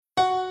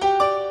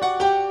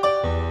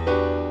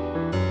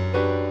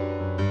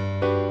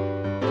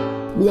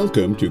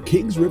Welcome to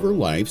Kings River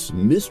Life's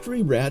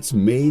Mystery Rats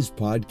Maze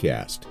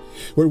podcast,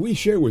 where we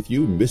share with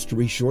you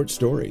mystery short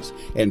stories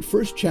and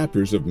first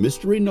chapters of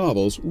mystery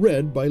novels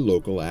read by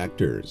local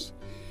actors.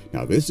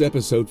 Now, this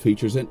episode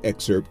features an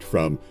excerpt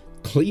from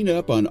Clean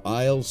Up on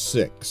Aisle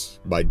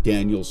 6 by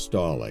Daniel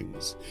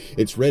Stallings.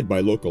 It's read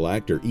by local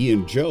actor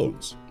Ian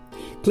Jones.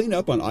 Clean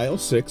Up on Aisle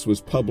 6 was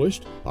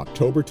published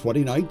October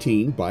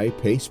 2019 by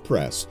Pace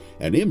Press,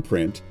 an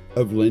imprint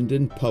of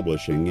Linden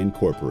Publishing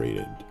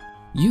Incorporated.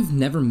 You've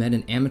never met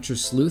an amateur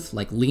sleuth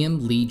like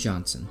Liam Lee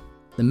Johnson,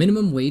 the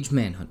minimum wage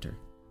manhunter.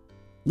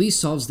 Lee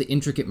solves the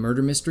intricate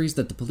murder mysteries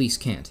that the police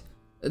can't.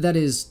 That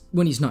is,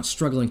 when he's not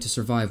struggling to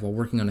survive while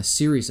working on a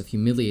series of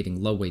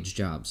humiliating low-wage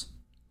jobs.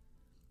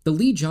 The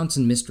Lee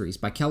Johnson Mysteries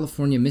by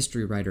California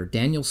mystery writer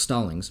Daniel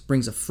Stallings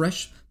brings a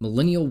fresh,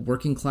 millennial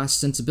working-class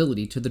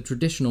sensibility to the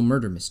traditional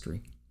murder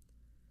mystery.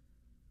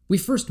 We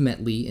first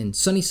met Lee in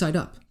Sunny Side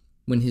Up,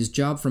 when his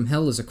job from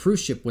hell as a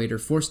cruise ship waiter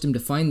forced him to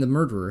find the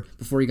murderer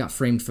before he got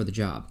framed for the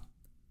job.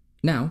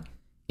 Now,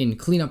 in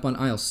Clean Up on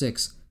Aisle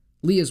 6,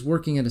 Lee is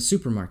working at a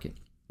supermarket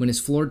when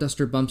his floor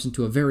duster bumps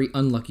into a very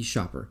unlucky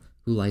shopper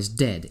who lies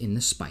dead in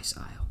the spice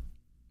aisle.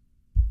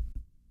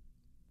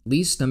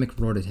 Lee's stomach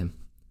roared at him.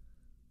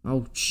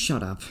 "Oh,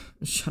 shut up,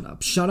 shut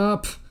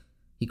up,"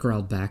 he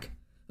growled back.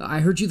 "I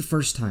heard you the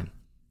first time,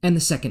 and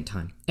the second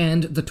time,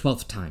 and the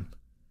 12th time."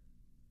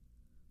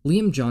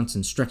 Liam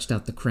Johnson stretched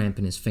out the cramp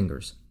in his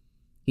fingers.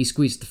 He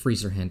squeezed the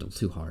freezer handle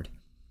too hard.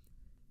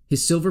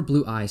 His silver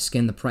blue eyes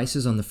scanned the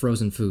prices on the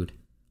frozen food,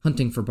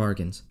 hunting for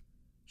bargains.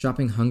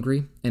 Shopping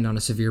hungry and on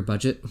a severe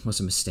budget was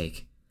a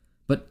mistake.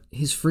 But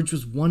his fridge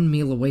was one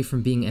meal away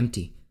from being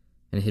empty,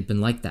 and it had been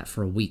like that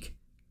for a week.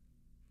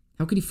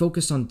 How could he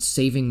focus on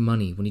saving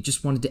money when he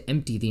just wanted to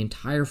empty the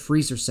entire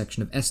freezer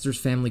section of Esther's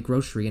family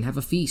grocery and have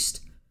a feast?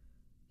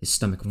 His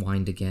stomach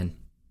whined again.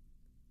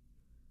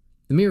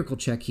 The miracle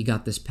check he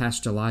got this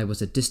past July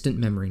was a distant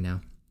memory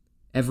now.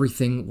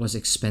 Everything was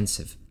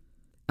expensive.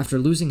 After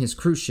losing his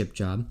cruise ship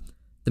job,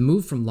 the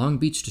move from Long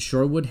Beach to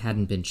Shorewood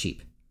hadn't been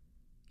cheap.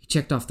 He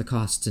checked off the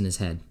costs in his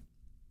head.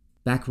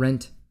 Back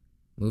rent,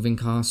 moving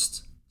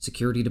costs,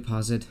 security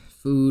deposit,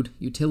 food,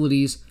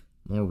 utilities,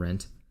 more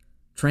rent,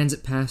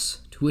 transit pass,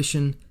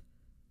 tuition,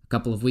 a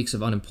couple of weeks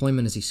of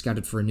unemployment as he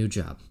scouted for a new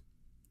job.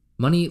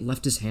 Money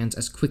left his hands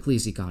as quickly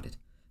as he got it.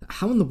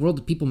 How in the world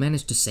did people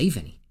manage to save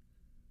any?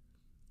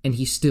 And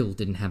he still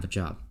didn't have a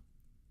job.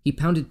 He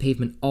pounded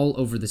pavement all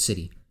over the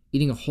city,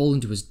 eating a hole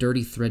into his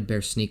dirty,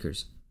 threadbare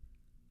sneakers.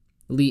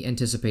 Lee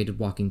anticipated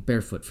walking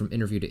barefoot from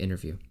interview to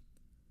interview.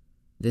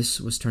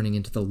 This was turning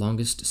into the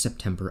longest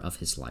September of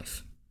his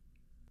life.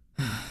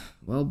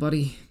 "Well,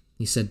 buddy,"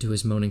 he said to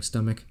his moaning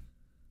stomach,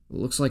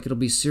 "looks like it'll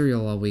be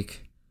cereal all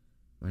week.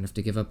 Might have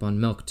to give up on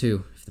milk,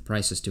 too, if the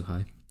price is too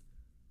high."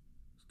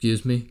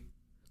 "Excuse me?"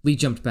 Lee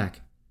jumped back,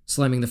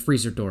 slamming the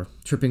freezer door,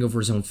 tripping over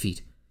his own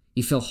feet.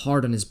 He fell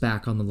hard on his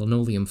back on the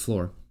linoleum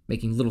floor,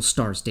 making little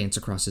stars dance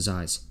across his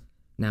eyes.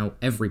 Now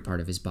every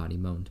part of his body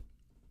moaned.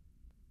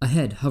 A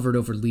head hovered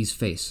over Lee's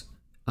face,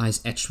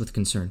 eyes etched with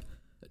concern.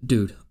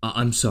 "Dude,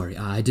 I'm sorry.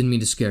 I didn't mean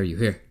to scare you.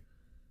 Here."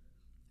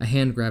 A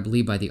hand grabbed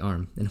Lee by the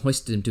arm and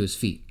hoisted him to his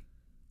feet.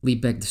 Lee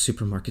begged the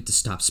supermarket to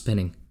stop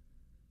spinning.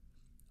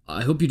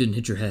 "I hope you didn't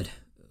hit your head.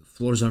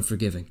 Floors aren't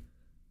forgiving.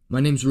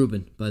 My name's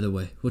Ruben, by the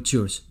way. What's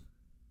yours?"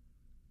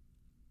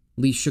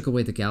 Lee shook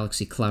away the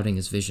galaxy clouding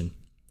his vision.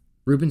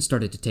 Ruben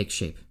started to take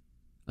shape.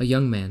 A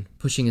young man,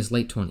 pushing his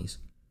late 20s.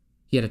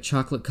 He had a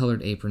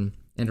chocolate-colored apron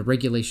and a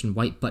regulation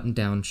white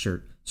button-down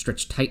shirt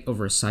stretched tight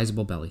over a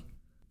sizable belly.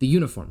 The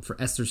uniform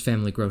for Esther's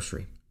family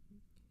grocery.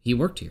 He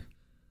worked here.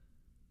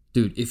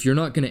 "Dude, if you're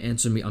not going to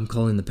answer me, I'm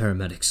calling the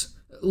paramedics."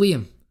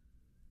 "Liam."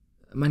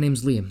 "My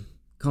name's Liam.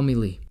 Call me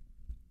Lee."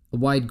 A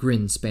wide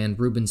grin spanned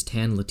Ruben's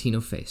tan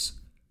Latino face.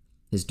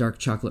 His dark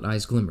chocolate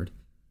eyes glimmered.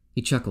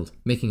 He chuckled,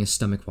 making his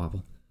stomach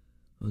wobble.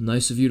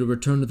 "Nice of you to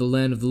return to the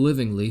land of the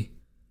living, Lee.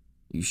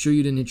 You sure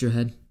you didn't hit your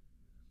head?"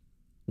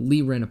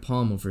 Lee ran a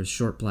palm over his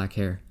short black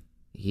hair.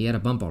 He had a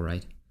bump all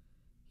right.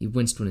 He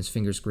winced when his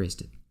fingers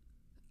grazed it.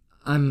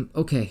 "I'm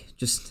okay,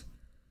 just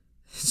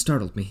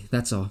startled me,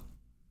 that's all."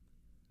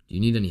 "Do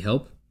you need any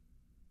help?"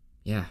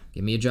 "Yeah,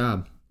 give me a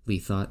job," Lee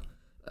thought.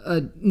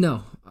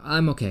 No,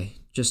 I'm okay,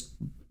 just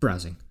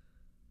browsing."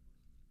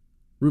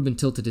 Ruben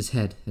tilted his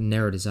head and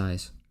narrowed his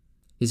eyes.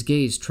 His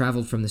gaze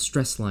traveled from the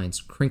stress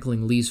lines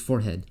crinkling Lee's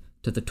forehead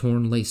to the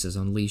torn laces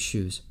on Lee's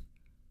shoes.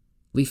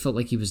 Lee felt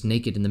like he was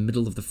naked in the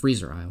middle of the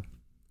freezer aisle.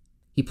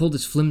 He pulled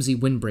his flimsy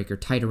windbreaker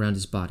tight around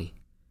his body,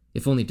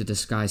 if only to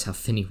disguise how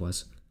thin he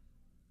was.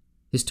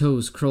 His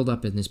toes curled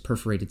up in his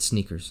perforated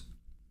sneakers.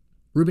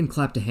 Ruben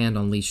clapped a hand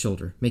on Lee's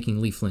shoulder,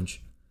 making Lee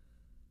flinch.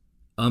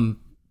 "I'm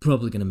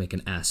probably going to make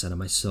an ass out of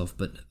myself,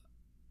 but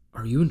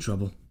are you in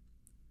trouble?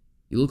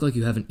 You look like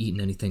you haven't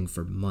eaten anything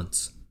for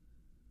months."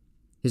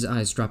 His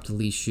eyes dropped to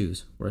Lee's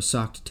shoes, where a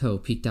socked toe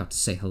peeked out to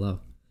say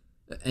hello.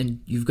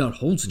 "And you've got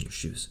holes in your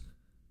shoes.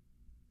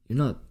 You're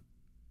not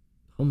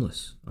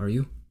homeless, are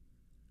you?"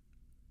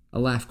 A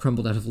laugh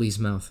crumbled out of Lee's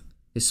mouth.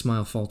 His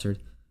smile faltered.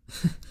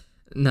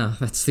 "No,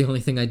 that's the only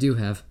thing I do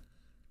have."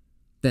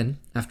 Then,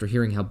 after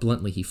hearing how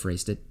bluntly he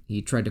phrased it,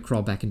 he tried to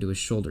crawl back into his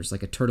shoulders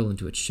like a turtle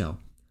into its shell.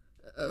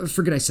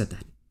 Forget I said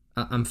that.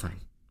 I'm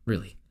fine.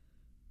 Really.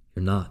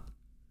 You're not.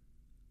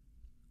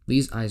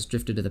 Lee's eyes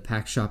drifted to the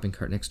packed shopping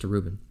cart next to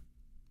Reuben.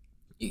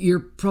 You're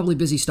probably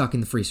busy stocking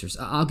the freezers.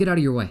 I'll get out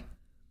of your way.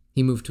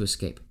 He moved to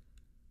escape.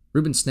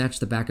 Reuben snatched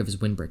the back of his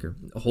windbreaker.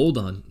 Hold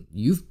on.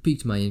 You've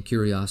piqued my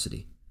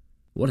curiosity.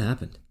 What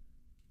happened?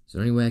 Is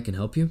there any way I can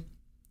help you?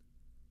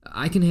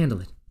 I can handle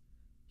it.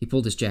 He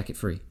pulled his jacket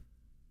free.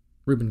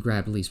 Reuben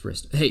grabbed Lee's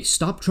wrist. Hey,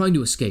 stop trying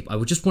to escape. I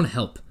would just want to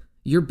help.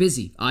 You're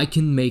busy. I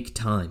can make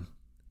time.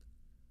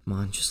 Come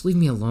on, just leave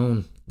me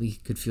alone. Lee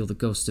could feel the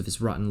ghost of his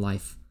rotten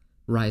life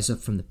rise up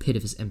from the pit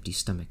of his empty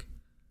stomach.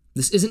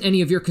 This isn't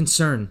any of your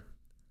concern.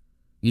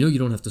 You know you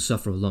don't have to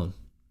suffer alone.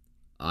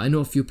 I know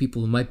a few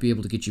people who might be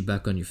able to get you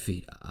back on your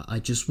feet. I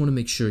just want to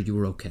make sure you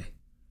are okay.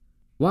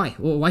 Why?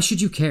 Why should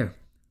you care?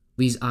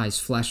 Lee's eyes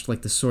flashed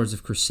like the swords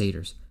of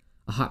crusaders.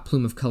 A hot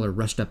plume of color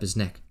rushed up his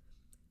neck.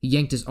 He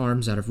yanked his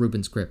arms out of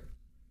Reuben's grip.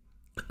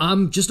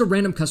 I'm just a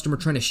random customer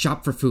trying to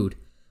shop for food.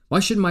 Why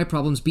should my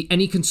problems be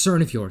any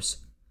concern of yours?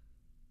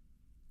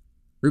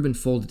 Reuben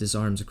folded his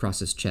arms across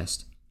his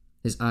chest,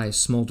 his eyes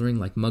smoldering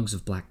like mugs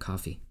of black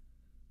coffee.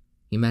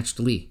 He matched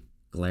Lee,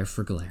 glare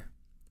for glare.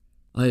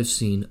 I have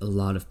seen a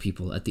lot of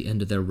people at the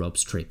end of their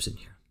ropes traipsing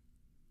here.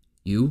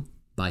 You,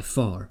 by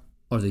far,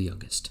 are the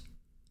youngest.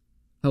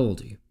 How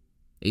old are you?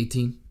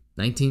 18?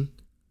 19?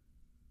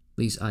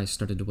 Lee's eyes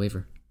started to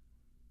waver.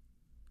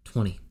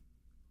 20.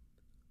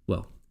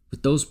 Well,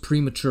 with those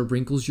premature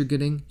wrinkles you're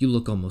getting, you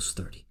look almost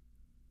 30.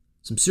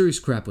 Some serious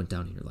crap went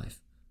down in your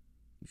life.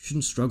 You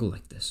shouldn't struggle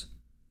like this.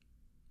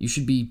 You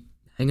should be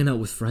hanging out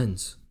with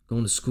friends,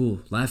 going to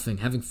school, laughing,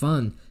 having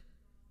fun.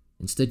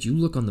 Instead, you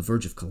look on the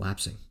verge of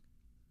collapsing.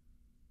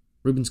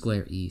 Reuben's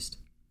glare eased.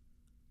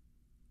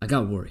 I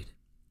got worried.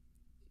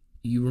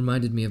 You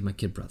reminded me of my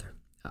kid brother.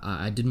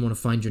 I didn't want to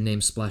find your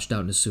name splashed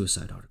out in a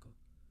suicide article.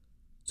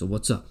 So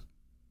what's up?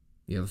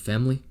 You have a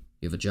family?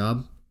 You have a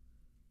job?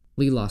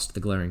 Lee lost the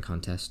glaring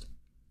contest.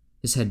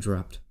 His head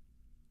dropped.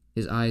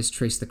 His eyes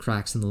traced the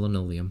cracks in the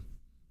linoleum.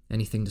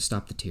 Anything to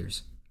stop the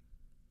tears.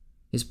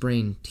 His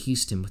brain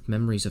teased him with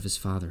memories of his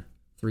father,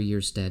 3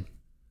 years dead,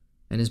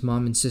 and his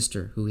mom and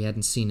sister, who he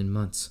hadn't seen in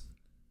months.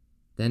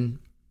 Then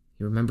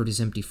he remembered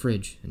his empty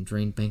fridge and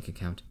drained bank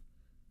account.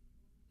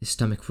 His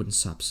stomach wouldn't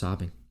stop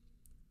sobbing.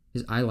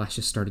 His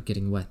eyelashes started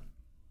getting wet.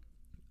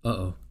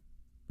 Uh-oh,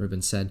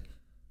 Reuben said.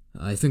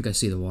 I think I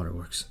see the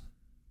waterworks.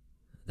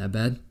 That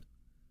bad?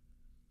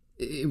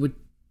 It would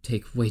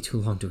take way too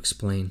long to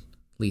explain,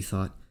 Lee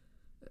thought.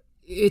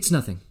 It's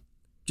nothing.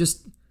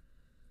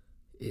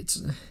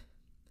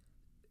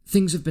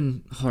 Things have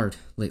been hard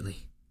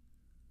lately.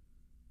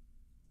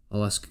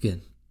 I'll ask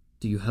again.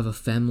 Do you have a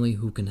family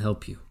who can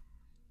help you?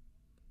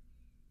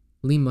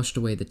 Lee mushed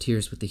away the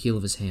tears with the heel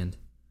of his hand.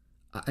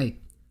 I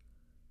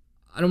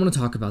don't want to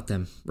talk about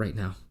them right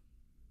now.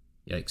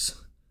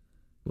 Yikes.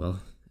 Well,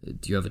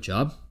 do you have a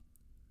job?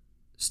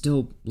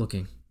 Still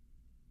looking.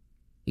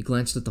 He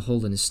glanced at the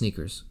hole in his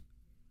sneakers.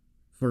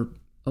 For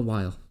a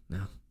while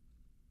now.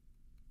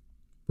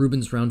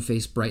 Reuben's round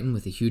face brightened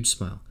with a huge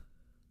smile.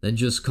 Then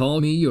just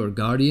call me your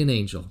guardian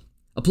angel.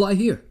 Apply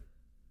here.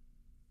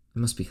 I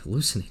must be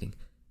hallucinating.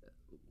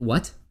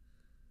 What?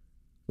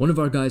 One of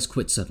our guys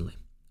quit suddenly.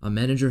 Our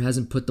manager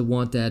hasn't put the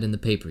want ad in the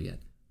paper yet.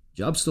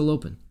 Job's still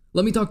open.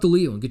 Let me talk to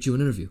Leo and get you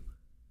an interview.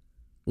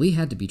 Lee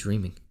had to be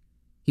dreaming.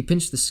 He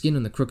pinched the skin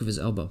on the crook of his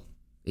elbow.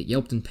 It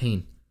yelped in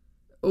pain.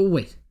 Oh,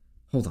 wait.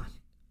 Hold on.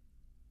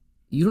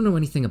 You don't know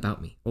anything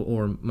about me,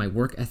 or my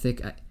work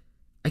ethic.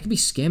 I could be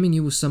scamming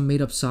you with some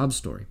made-up sob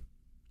story.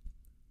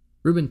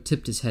 Reuben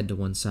tipped his head to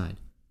one side,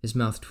 his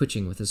mouth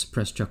twitching with a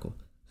suppressed chuckle.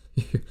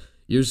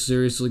 You're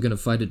seriously going to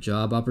fight a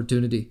job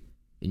opportunity?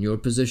 In your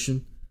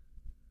position?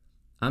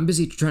 I'm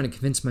busy trying to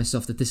convince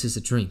myself that this is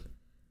a dream.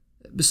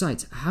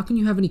 Besides, how can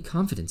you have any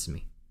confidence in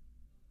me?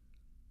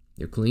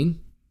 You're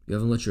clean. You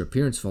haven't let your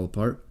appearance fall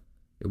apart.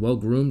 You're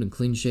well-groomed and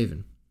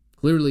clean-shaven.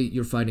 Clearly,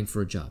 you're fighting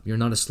for a job. You're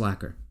not a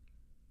slacker.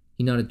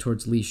 He nodded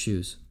towards Lee's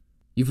shoes.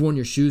 You've worn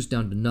your shoes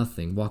down to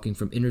nothing, walking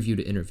from interview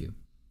to interview.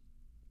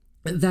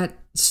 That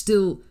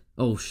still...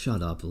 Oh,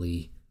 shut up,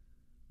 Lee.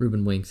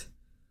 Reuben winked.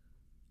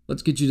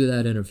 Let's get you to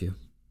that interview.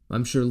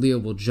 I'm sure Leo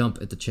will jump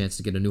at the chance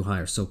to get a new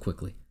hire so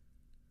quickly.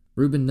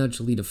 Reuben nudged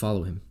Lee to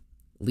follow him.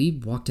 Lee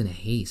walked in a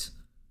haze,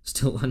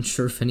 still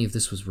unsure if any of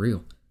this was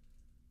real.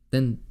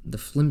 Then the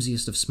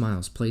flimsiest of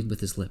smiles played with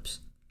his lips.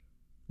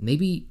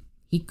 Maybe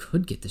he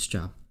could get this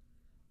job.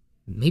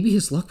 Maybe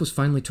his luck was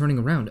finally turning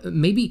around.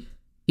 Maybe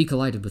he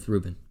collided with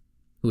Reuben,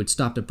 who had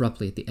stopped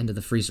abruptly at the end of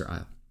the freezer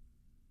aisle.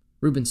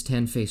 Reuben's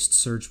tan face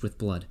surged with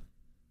blood,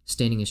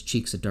 staining his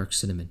cheeks a dark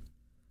cinnamon.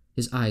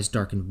 His eyes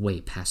darkened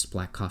way past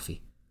black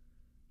coffee.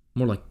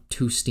 More like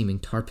 2 steaming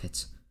tar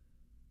pits.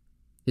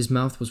 His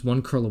mouth was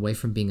one curl away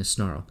from being a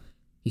snarl.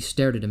 He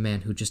stared at a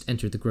man who just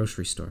entered the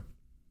grocery store.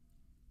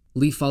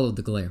 Lee followed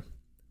the glare.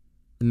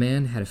 The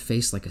man had a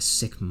face like a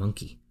sick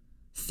monkey.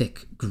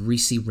 Thick,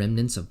 greasy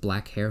remnants of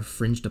black hair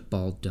fringed a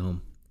bald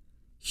dome.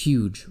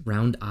 Huge,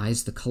 round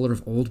eyes the color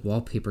of old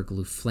wallpaper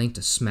glue flanked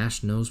a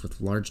smashed nose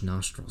with large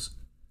nostrils.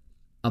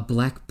 A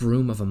black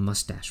broom of a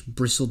mustache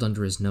bristled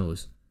under his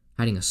nose,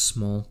 hiding a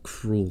small,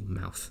 cruel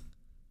mouth.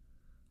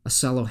 A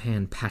sallow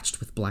hand patched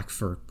with black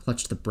fur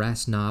clutched the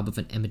brass knob of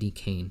an emety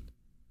cane.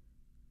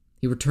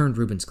 He returned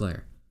Reuben's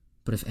glare,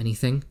 but if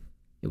anything,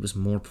 it was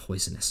more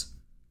poisonous.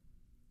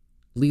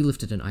 Lee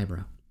lifted an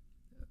eyebrow.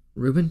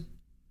 "Reuben?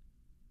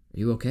 Are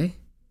you okay?"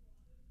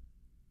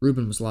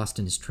 Reuben was lost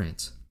in his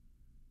trance.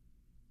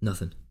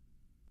 "Nothing.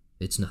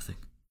 It's nothing."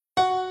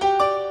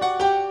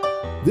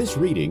 This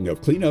reading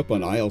of Cleanup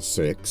on Aisle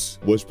 6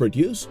 was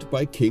produced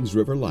by Kings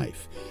River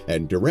Life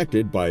and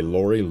directed by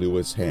Lori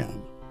Lewis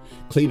Ham.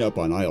 Cleanup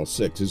on Aisle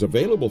 6 is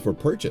available for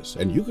purchase,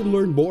 and you can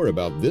learn more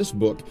about this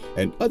book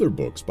and other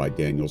books by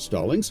Daniel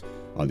Stallings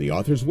on the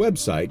author's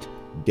website,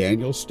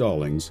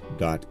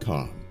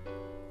 danielstallings.com.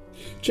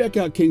 Check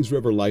out Kings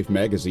River Life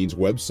magazine's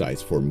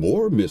websites for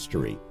more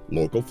mystery,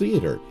 local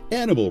theater,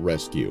 animal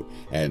rescue,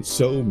 and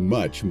so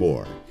much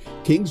more.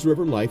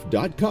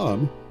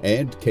 KingsRiverLife.com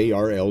and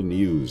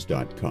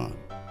KRLnews.com.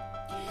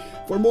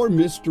 For more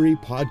mystery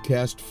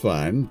podcast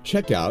fun,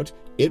 check out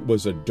It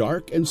Was a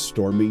Dark and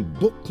Stormy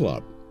Book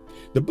Club.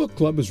 The book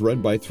club is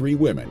run by 3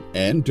 women,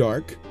 Anne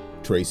Dark,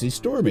 Tracy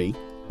Stormy,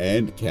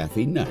 and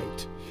Kathy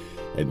Knight.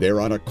 And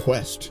they're on a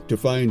quest to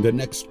find the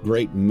next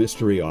great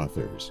mystery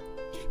authors.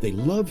 They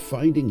love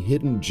finding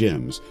hidden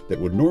gems that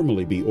would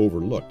normally be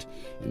overlooked,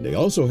 and they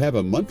also have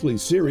a monthly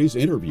series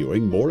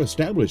interviewing more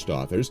established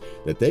authors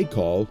that they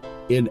call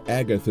In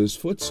Agatha's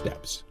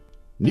Footsteps.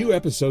 New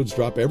episodes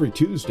drop every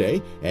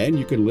Tuesday, and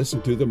you can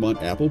listen to them on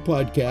Apple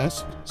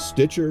Podcasts,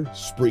 Stitcher,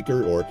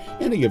 Spreaker, or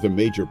any of the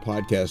major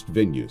podcast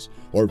venues,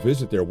 or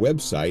visit their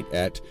website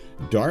at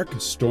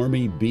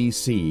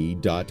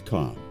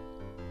darkstormybc.com.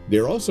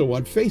 They're also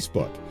on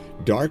Facebook,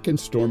 Dark and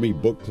Stormy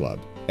Book Club,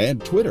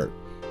 and Twitter,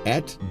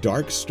 at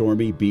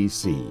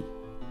DarkStormyBC.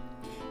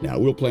 Now,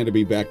 we'll plan to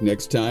be back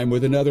next time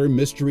with another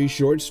mystery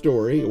short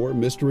story or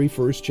mystery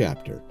first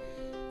chapter.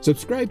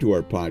 Subscribe to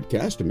our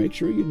podcast to make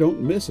sure you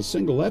don't miss a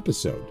single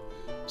episode.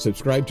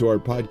 Subscribe to our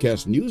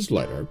podcast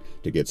newsletter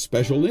to get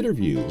special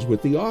interviews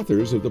with the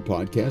authors of the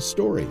podcast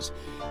stories.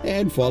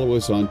 And follow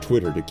us on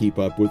Twitter to keep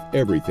up with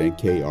everything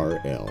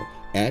KRL,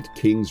 at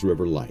Kings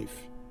River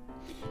Life.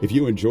 If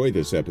you enjoy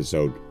this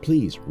episode,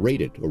 please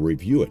rate it or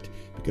review it,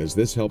 because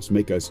this helps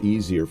make us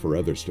easier for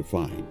others to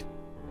find.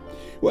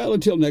 Well,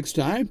 until next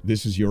time,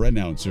 this is your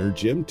announcer,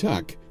 Jim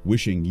Tuck,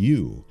 wishing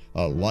you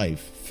a life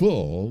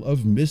full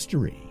of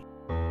mystery.